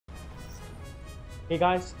Hey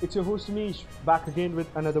guys, it's your host Anish, back again with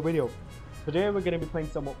another video. Today we're going to be playing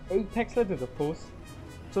some more Apex Legends, of course.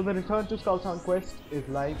 So the return to Skull Town quest is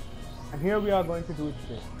live, and here we are going to do it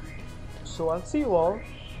today. So I'll see you all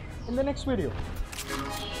in the next video.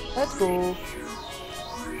 Let's go!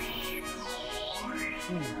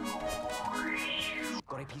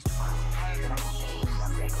 Got a piece to file.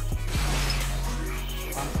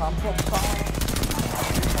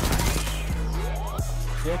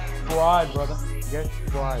 Get quiet, brother. Get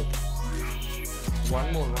quiet.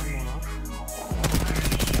 One more, huh?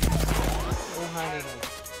 Oh, hand.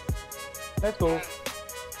 Let's go.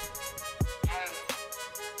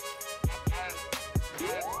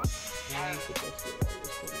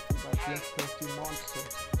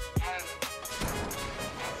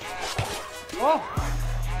 Oh!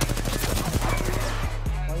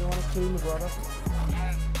 Why you wanna kill me, brother?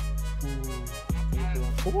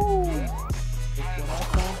 Ooh.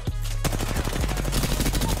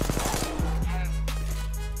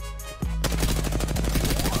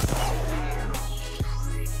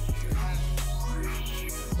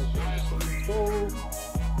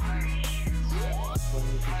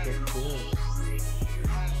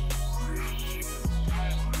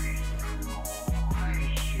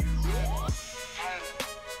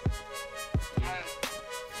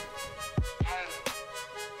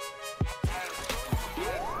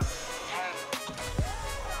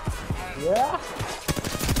 Yeah,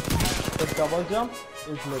 the double jump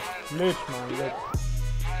is lit, man, lit.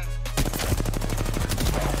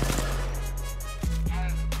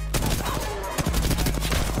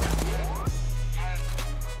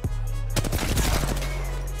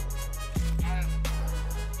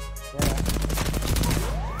 Yeah,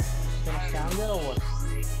 just gonna stand there or what?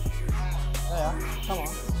 Yeah, come on.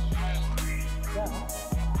 Yeah.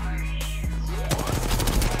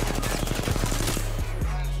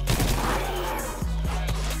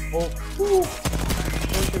 Oh, woo!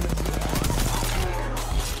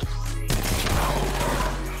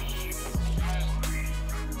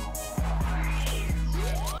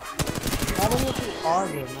 How many of you are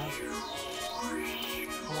there, man?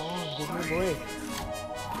 Come on, give me a break.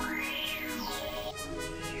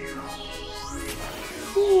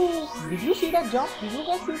 Woo! Did you see that jump? Did you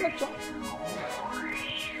guys see that jump?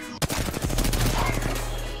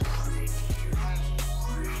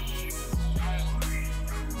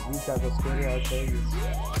 These guys are scary, I'll tell you.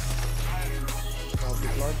 I'll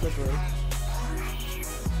deploy the drill.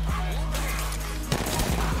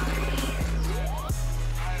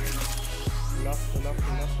 Left.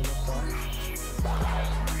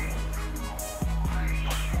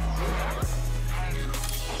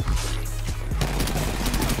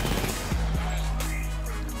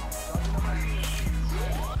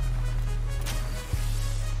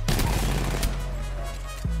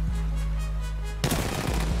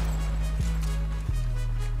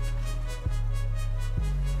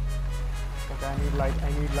 I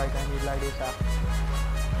need light ASAP.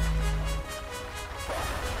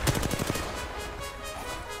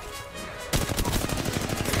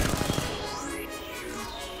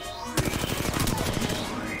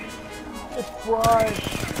 It's bright.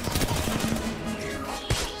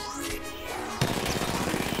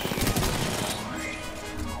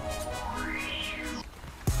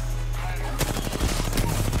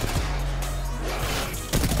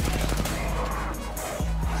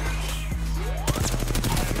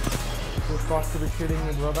 You've got to be kidding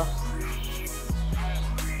me, brother.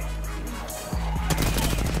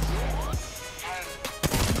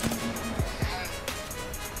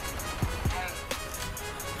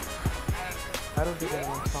 I don't think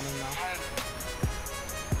anyone's coming now.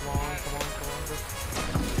 Come on. Just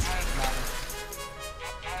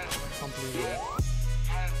completely.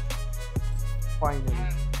 Finally.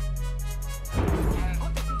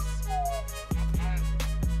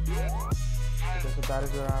 Okay, so that is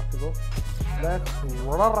where I have to go. Let's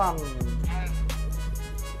run.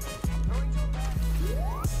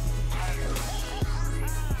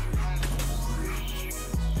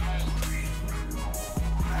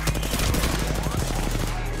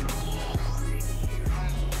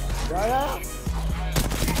 Yeah.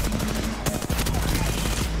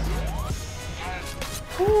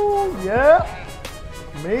 Ooh, yeah.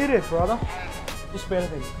 Made it, brother. Just better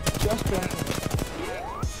thing.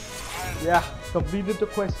 Yeah, completed the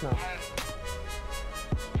quest now.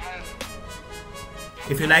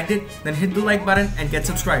 If you liked it, then hit the like button and get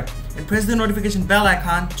subscribed. And press the notification bell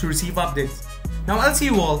icon to receive updates. Now I'll see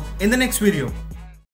you all in the next video.